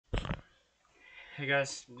Hey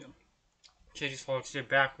guys, Chase folks, you're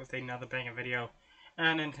back with another banger video,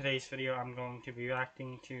 and in today's video I'm going to be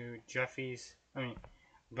reacting to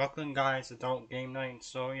Brooklyn Guy's adult game night.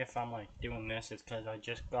 Sorry if I'm like doing this, it's because I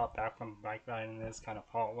just got back from bike riding and it's kind of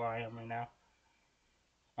hot where I am right now.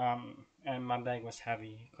 And my bag was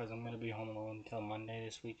heavy because I'm going to be home alone until Monday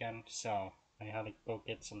this weekend, so I had to go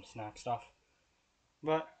get some snack stuff.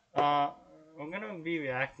 But, I'm going to be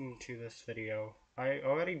reacting to this video. I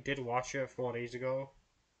already did watch it 4 days ago,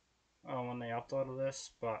 when they uploaded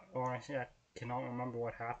this, but honestly I cannot remember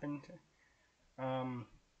what happened.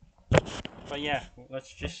 But yeah,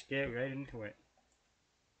 let's just get right into it.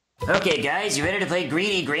 Okay guys, you ready to play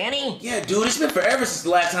Greedy Granny? Yeah, dude, it's been forever since the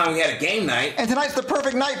last time we had a game night. And tonight's the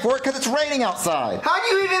perfect night for it because it's raining outside. How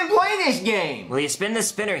do you even play this game? Well, you spin the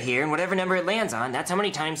spinner here, and whatever number it lands on, that's how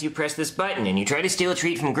many times you press this button, and you try to steal a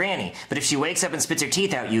treat from Granny. But if she wakes up and spits her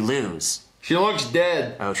teeth out, you lose. She looks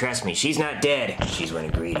dead. Oh, trust me, she's not dead. She's one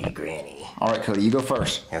Greedy Granny. All right, Cody, you go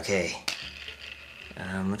first. Okay.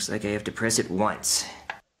 Looks like I have to press it once.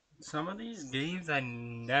 Some of these games I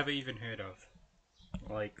never even heard of.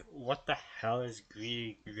 Like, what the hell is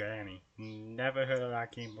Greedy Granny? Never heard of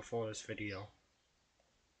that game before this video.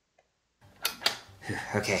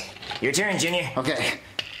 Okay, your turn, Junior. Okay.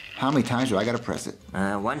 How many times do I gotta press it?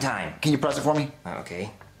 One time. Can you press it for me? Okay.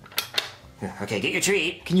 Okay, get your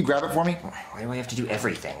treat. Can you grab it for me? Why do I have to do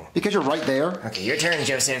everything? Because you're right there. Okay, your turn,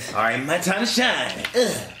 Joseph. All right, my time to shine.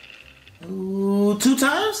 Ooh, 2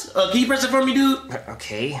 times? Can you press it for me, dude?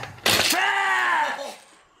 Okay. That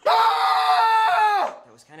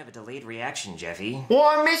was kind of a delayed reaction, Jeffy. Well,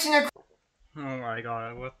 I'm missing a... Oh my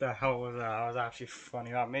god, what the hell was that? That was actually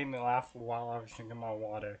funny. That made me laugh while I was drinking my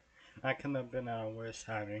water. That couldn't have been a worse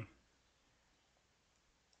timing.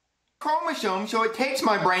 chromosome, so it takes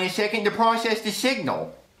my brain a second to process the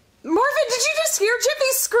signal. Marvin, did you just hear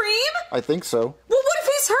Jeffy scream? I think so. Well, what if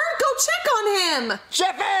he's hurt? Go check on him!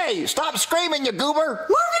 Jeffy! Stop screaming, you goober!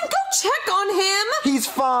 Marvin, go check on him! He's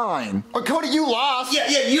fine. Oh, Cody, you lost.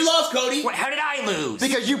 Yeah, you lost, Cody. What, how did I lose?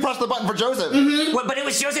 Because you pressed the button for Joseph. What, but it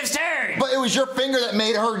was Joseph's turn! But it was your finger that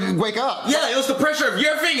made her wake up. Yeah, it was the pressure of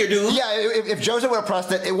your finger, dude. Yeah, if Joseph would have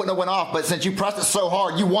pressed it, it wouldn't have went off. But since you pressed it so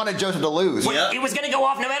hard, you wanted Joseph to lose. Yeah. It was gonna go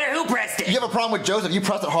off no matter who pressed it! You have a problem with Joseph. You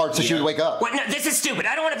pressed it hard so she would wake up. What? No, this is stupid.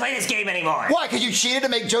 I don't want to play this game anymore. Why? Because you cheated to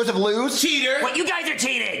make Joseph lose? Cheater. What? You guys are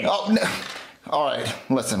cheating! Oh, no. All right,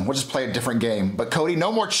 listen, we'll just play a different game. But Cody,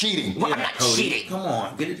 no more cheating. Well, I'm not Cody, cheating. come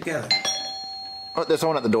on, get it together. Oh, there's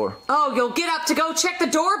someone at the door. Oh, you'll get up to go check the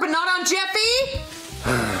door, but not on Jeffy?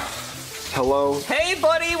 Hello? Hey,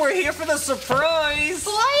 buddy, we're here for the surprise.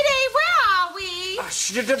 Lady, where are we?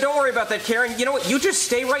 Don't worry about that, Karen. You know what? You just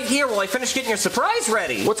stay right here while I finish getting your surprise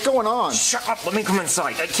ready. What's going on? Shut up. Let me come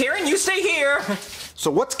inside. Karen, you stay here. So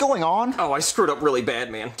what's going on? Oh, I screwed up really bad,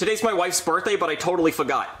 man. Today's my wife's birthday, but I totally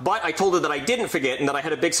forgot. But I told her that I didn't forget and that I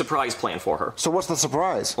had a big surprise planned for her. So what's the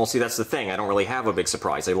surprise? Well, see, that's the thing. I don't really have a big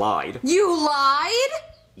surprise. I lied. You lied?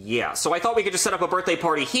 Yeah, so I thought we could just set up a birthday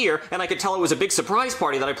party here, and I could tell it was a big surprise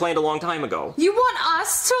party that I planned a long time ago. You want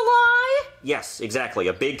us to lie? Yes, exactly.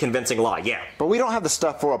 A big, convincing lie, yeah. But we don't have the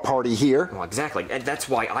stuff for a party here. Well, exactly. And that's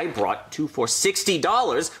why I brought 2 for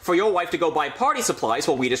 $60 for your wife to go buy party supplies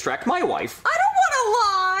while we distract my wife. I don't want to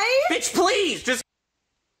lie! Bitch, please, just...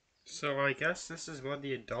 So I guess this is where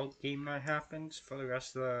the adult game night happens for the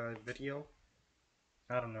rest of the video.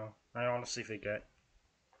 I don't know. I honestly forget.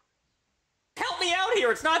 Help me out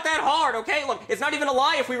here. It's not that hard, okay? Look, it's not even a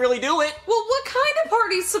lie if we really do it. Well, what kind of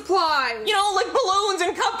party supplies? You know, like balloons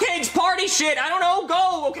and cupcakes, party shit. I don't know.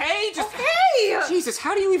 Go, okay? Just... Okay! Jesus,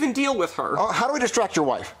 how do you even deal with her? How do we distract your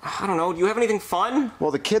wife? I don't know. Do you have anything fun?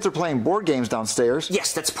 Well, the kids are playing board games downstairs.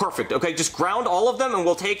 Yes, that's perfect. Okay, just ground all of them and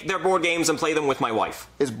we'll take their board games and play them with my wife.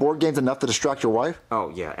 Is board games enough to distract your wife?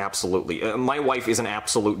 Oh, yeah, absolutely. My wife is an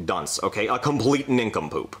absolute dunce, okay? A complete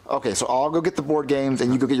nincompoop. Okay, so I'll go get the board games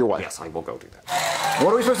and you go get your wife. Yes, I will go do that.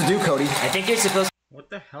 What are we supposed to do, Cody? I think you're supposed What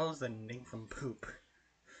the hell is the name from poop?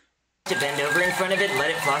 to bend over in front of it and let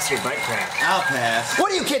it floss your butt crack. I'll pass.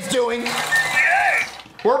 What are you kids doing?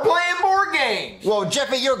 We're playing board games. Well,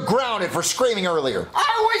 Jeffy, you're grounded for screaming earlier.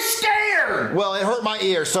 I was scared. Well, it hurt my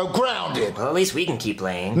ear, so grounded. Well, at least we can keep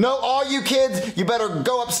playing. No, all you kids, you better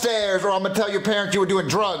go upstairs or I'm gonna tell your parents you were doing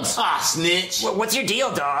drugs. Ah, snitch. Well, what's your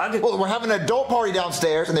deal, dog? Well, we're having an adult party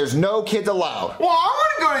downstairs and there's no kids allowed. Well, I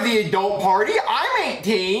want to go to the adult party. I'm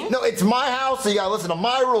 18. No, it's my house, so you gotta listen to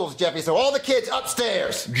my rules, Jeffy. So all the kids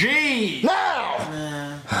upstairs. Gee.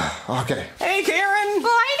 Now! Okay. Hey, Karen! Lady,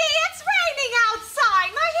 it's raining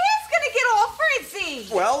outside. My hair's gonna get all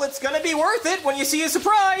frizzy. Well, it's gonna be worth it when you see a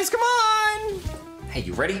surprise. Come on! Hey,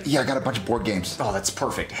 you ready? Yeah, I got a bunch of board games. Oh, that's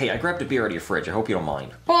perfect. Hey, I grabbed a beer out of your fridge. I hope you don't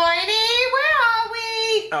mind. Lady, where are we?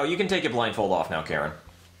 Oh, you can take your blindfold off now, Karen.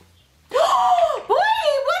 Boy,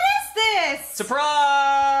 what is this?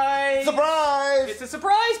 Surprise! Surprise! It's a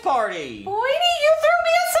surprise party! Boydie, you threw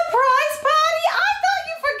me a surprise party? I thought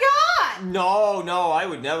you forgot. No, I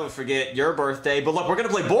would never forget your birthday. But look, we're gonna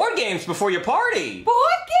play board games before your party.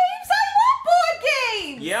 Board games? I love board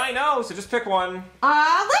games. Yeah, I know, so just pick one.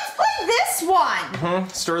 Let's play this one.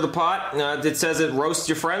 Stir the pot. It says it roasts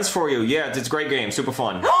your friends for you. Yeah, it's a great game, super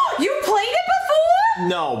fun. You played it before?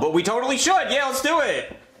 No, but we totally should. Yeah, let's do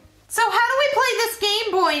it. So how do we play this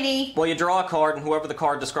game, Boydie? Well, you draw a card, and whoever the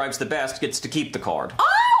card describes the best gets to keep the card.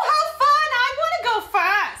 Oh, how fun! I want to go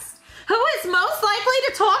first. Who is most likely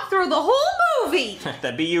to talk through the whole movie?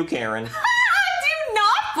 That'd be you, Karen. I do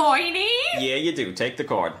not, Boydie. Yeah, you do. Take the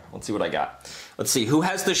card. Let's see what I got. Let's see. Who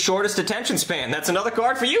has the shortest attention span? That's another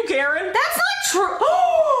card for you, Karen. That's not true.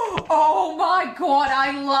 Oh my god,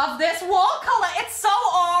 I love this wall color. It's so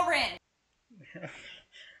orange.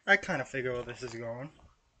 I kind of figure where this is going.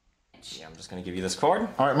 Yeah, I'm just gonna give you this card.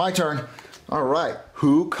 All right, my turn. All right,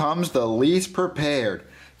 who comes the least prepared?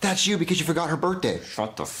 That's you because you forgot her birthday.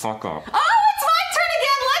 Shut the fuck up. Oh, it's my turn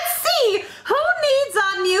again. Let's see. Who needs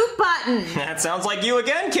a mute button? That sounds like you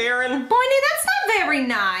again, Karen. Boydie, that's not very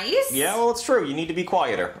nice. Yeah, well, it's true. You need to be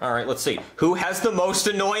quieter. All right, let's see. Who has the most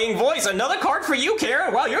annoying voice? Another card for you,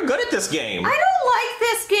 Karen. Wow, you're good at this game. I don't like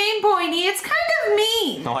this game, Boydie. It's kind of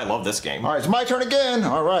mean. Oh, I love this game. All right, it's my turn again.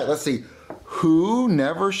 All right, let's see. Who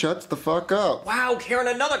never shuts the fuck up? Wow, Karen,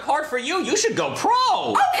 another card for you. You should go pro.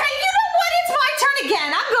 Okay, you know what? It's my turn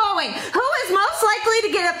again. I'm going. Who is most likely to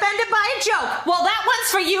get offended by a joke? Well, that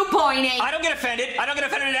one's for you, Boydie. I don't get offended. I don't get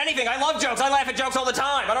offended at anything. I love jokes. I laugh at jokes all the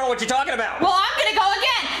time. I don't know what you're talking about. Well, I'm gonna go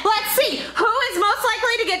again. Let's see. Who is most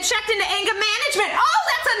likely to get checked into anger management? Oh,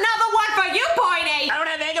 that's another one for you, Boydie. I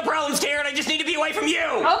don't have anger problems, Karen. I just need to be away from you.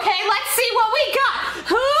 Okay, let's see what we got.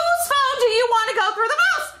 Whose phone do you want to go through the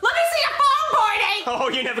most? Let me see your phone, Boydie. Oh,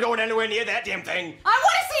 you're never going anywhere near that damn thing. I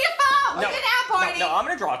want to see your phone. Look it out, Boydie. No, I'm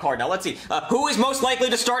gonna draw a card now. Let's see. Who is most likely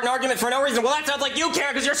to start an argument for no reason? Well, that sounds like you,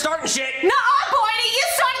 Karen, because you're starting shit. Nuh-uh, Boydie. You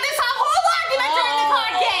started this whole argument during the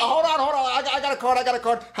card game. Hold on. I got a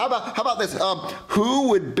card. How about this? Who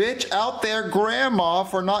would bitch out their grandma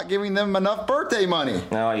for not giving them enough birthday money?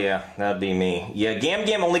 Oh, yeah, that'd be me. Yeah, Gam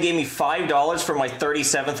Gam only gave me $5 for my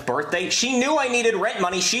 37th birthday. She knew I needed rent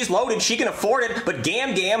money. She's loaded. She can afford it. But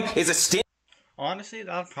Gam Gam is a stingy. Honestly,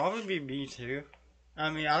 that'd probably be me too. I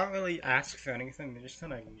mean, I don't really ask for anything. They just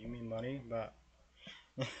kind of give me money, but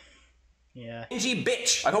yeah.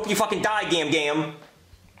 Bitch. I hope you fucking die, Gam Gam.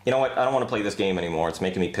 You know what? I don't want to play this game anymore. It's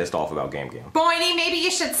making me pissed off about Gam Gam. Boydie, maybe you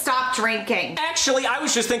should stop drinking. Actually, I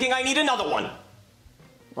was just thinking I need another one.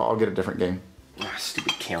 I'll get a different game.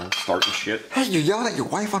 Stupid Karen starting shit. Hey, you're yelling at your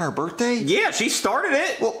wife on her birthday? Yeah, she started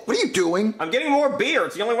it. Well, what are you doing? I'm getting more beer.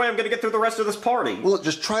 It's the only way I'm gonna get through the rest of this party. Well,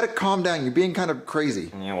 just try to calm down. You're being kind of crazy.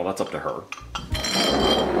 Yeah, well, that's up to her.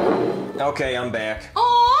 Okay, I'm back.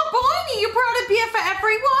 Aw, Boydie, you brought a beer for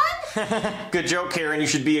everyone? Good joke, Karen. You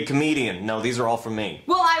should be a comedian. No, these are all from me.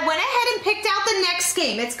 Well, I went ahead and picked out the next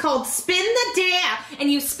game. It's called Spin the Dare.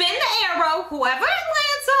 And you spin the arrow, whoever it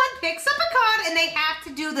lands on picks up a card, and they have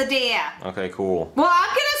to do the dare. Okay, cool. Well, I'm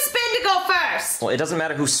gonna spin to go first. Well, it doesn't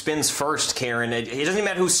matter who spins first, Karen. It doesn't even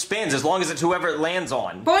matter who spins as long as it's whoever it lands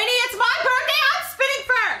on. Boydie, it's my birthday. I'm spinning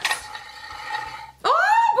first.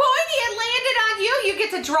 Oh, Boydie, it landed on you. You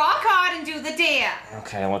get to draw a card and do the dare.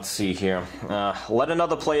 Okay, let's see here. Let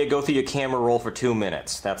another player go through your camera roll for 2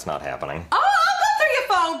 minutes. That's not happening. Oh, I'll go through your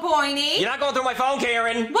phone, Boydie. You're not going through my phone,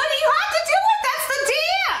 Karen. What do you have to do it? That's the dare.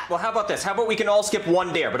 Well, how about this? How about we can all skip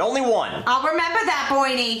one dare, but only one? I'll remember that,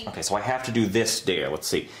 Boydie. Okay, so I have to do this dare. Let's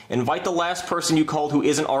see. Invite the last person you called who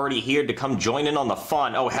isn't already here to come join in on the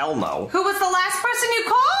fun. Oh, hell no. Who was the last person you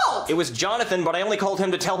called? It was Jonathan, but I only called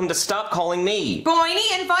him to tell him to stop calling me.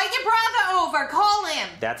 Boydie, invite your brother over. Call him.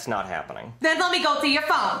 That's not happening. Then let me go through your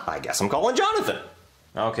phone. I guess I'm calling Jonathan.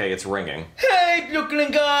 Okay, it's ringing. Hey,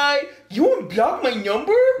 Brooklyn guy, you want to block my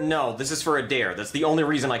number? No, this is for a dare. That's the only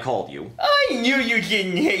reason I called you. I knew you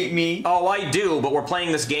didn't hate me. Oh, I do, but we're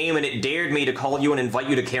playing this game and it dared me to call you and invite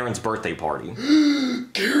you to Karen's birthday party.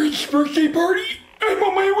 Karen's birthday party? I'm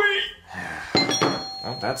on my way.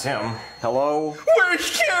 Oh, that's him. Hello?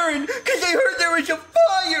 Where's Karen? Because I heard there was a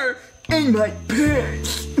fire in my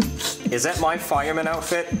pants. Is that my fireman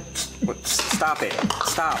outfit? Stop it.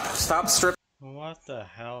 Stop stripping. What the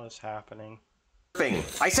hell is happening?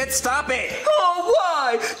 I said stop it! Oh,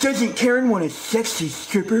 why? Doesn't Karen want a sexy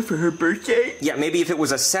stripper for her birthday? Yeah, maybe if it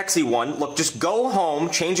was a sexy one. Look, just go home,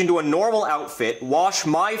 change into a normal outfit, wash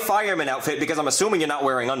my fireman outfit, because I'm assuming you're not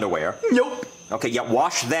wearing underwear. Nope. Okay, yeah,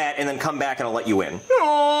 wash that, and then come back and I'll let you in.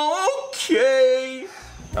 Oh, okay.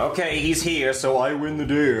 Okay, he's here, so I win the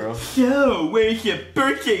dare. So, where's your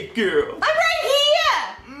birthday girl? I'm right here!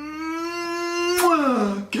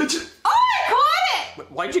 Catch it. Oh, I caught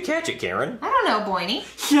it! Why'd you catch it, Karen? I don't know, Boiny.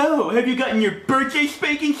 So, have you gotten your birthday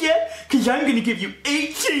spankings yet? Cause I'm gonna give you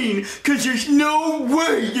 18, cause there's no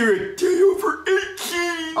way you're a day over 18!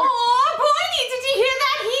 Oh, Boiny, did you hear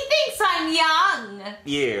that? He thinks I'm young.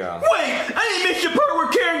 Yeah. Wait, I didn't miss the part where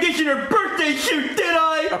Karen gets in her birthday suit, did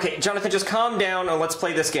I? Okay, Jonathan, just calm down and let's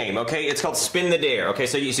play this game, okay? It's called Spin the Dare, okay?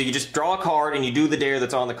 So you just draw a card and you do the dare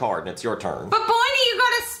that's on the card, and it's your turn. But Boiny, you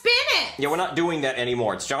gotta spin it. Yeah, we're not doing that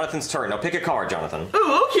anymore. It's Jonathan's turn. Now pick a card, Jonathan.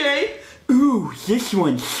 Oh, okay. Ooh, this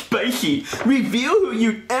one's spicy. Reveal who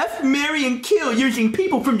you'd F, marry, and kill using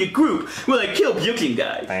people from the group. Well, I killed looking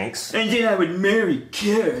guy. Thanks. And then I would marry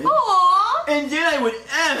Karen. Aww. And then I would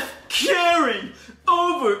F Karen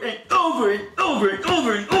over and over and over and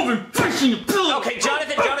over and over and pushing the pillow. Okay,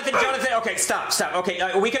 Jonathan, okay, stop. Okay,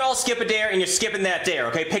 we can all skip a dare and you're skipping that dare,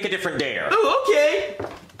 okay? Pick a different dare. Oh, okay.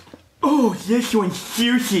 Oh, this one's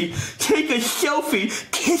juicy. Take a selfie,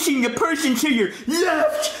 kissing the person to your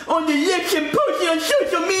left on the lips and post it on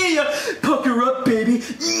social media. Pucker up, baby.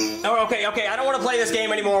 Oh, okay, I don't want to play this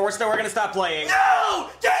game anymore. We're gonna stop playing. No!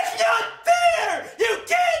 That's not fair! You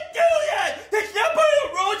can't do that! That's not part of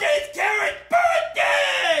the rules, and it's Karen's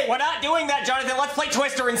birthday! We're not doing that, Jonathan. Let's play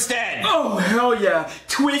Twister instead. Oh, hell yeah.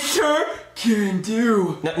 Twister? Can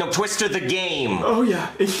do. No, Twister the game. Oh, yeah.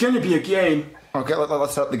 It's gonna be a game. Okay,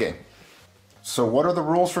 let's set up the game. So what are the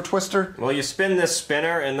rules for Twister? Well, you spin this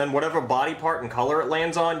spinner, and then whatever body part and color it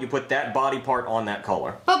lands on, you put that body part on that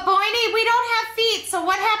color. But Boiny, we don't have feet, so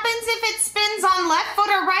what happens if it spins on left foot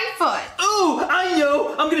or right foot? Oh, I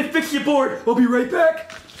know. I'm gonna fix your board. I'll be right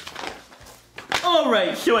back.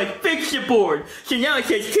 Alright, so I fixed the board. So now it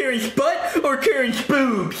says Karen's butt or Karen's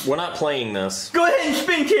boobs. We're not playing this. Go ahead and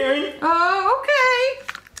spin, Karen. Okay.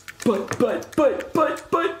 Butt,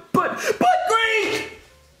 green!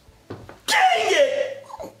 Dang it!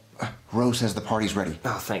 Rose says the party's ready.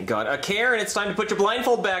 Oh, thank God. Karen, it's time to put your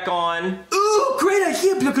blindfold back on. Ooh, great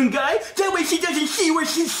idea, looking guy. That way she doesn't see where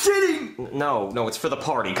she's sitting. No, it's for the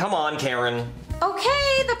party. Come on, Karen.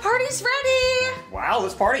 Okay, the party's ready. Wow,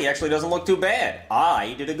 this party actually doesn't look too bad.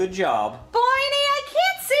 I did a good job. Boiny, I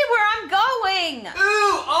can't see where I'm going.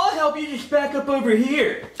 Ooh, I'll help you just back up over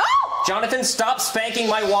here. Oh! Jonathan, stop spanking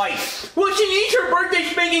my wife. Well, she needs her birthday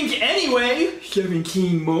spankings anyway.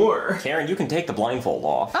 17 more. Karen, you can take the blindfold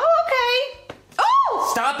off. Oh, okay. Oh!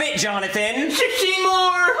 Stop it, Jonathan. 16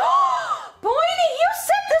 more. Boiny, you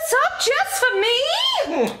set this up just for me?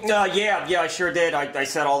 Yeah, I sure did. I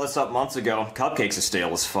set all this up months ago. Cupcakes are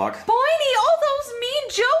stale as fuck. Boiny, all those mean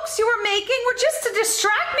jokes you were making were just to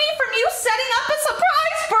distract me from you setting up a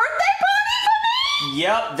surprise birthday party for me?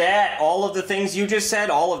 Yep, all of the things you just said,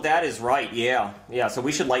 all of that is right, yeah. Yeah, so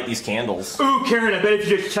we should light these candles. Ooh, Karen, I bet if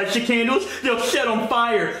you just touch the candles, they'll set on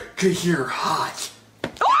fire. 'Cause you're hot.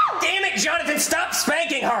 Oh! Damn it, Jonathan, stop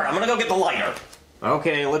spanking her! I'm gonna go get the lighter.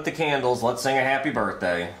 Okay, lit the candles. Let's sing a happy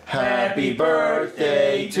birthday. Happy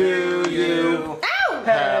birthday to you. Ow!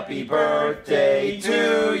 Happy birthday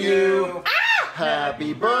to you. Ah!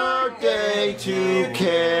 Happy birthday to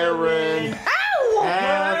Karen. Ow!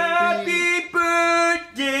 Happy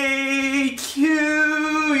birthday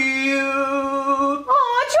to you.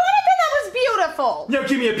 Aw, Jonathan, that was beautiful. Now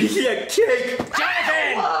give me a piece of that cake.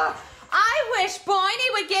 Jonathan! I wish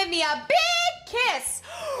Boiny would give me a big kiss.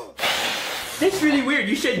 That's really weird.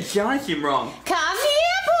 You said Jonathan wrong. Come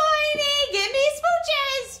here, Boiny. Give me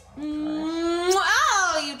smooches.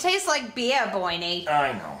 Oh, you taste like beer, Boiny.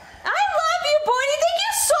 I know. I love you, Boiny. Thank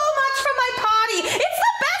you so much for my party. It's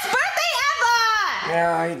the best birthday ever.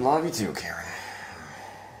 Yeah, I love you too, Karen.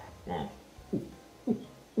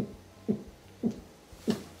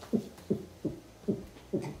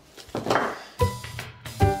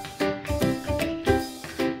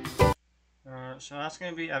 So that's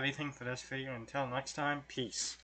going to be everything for this video. Until next time, peace.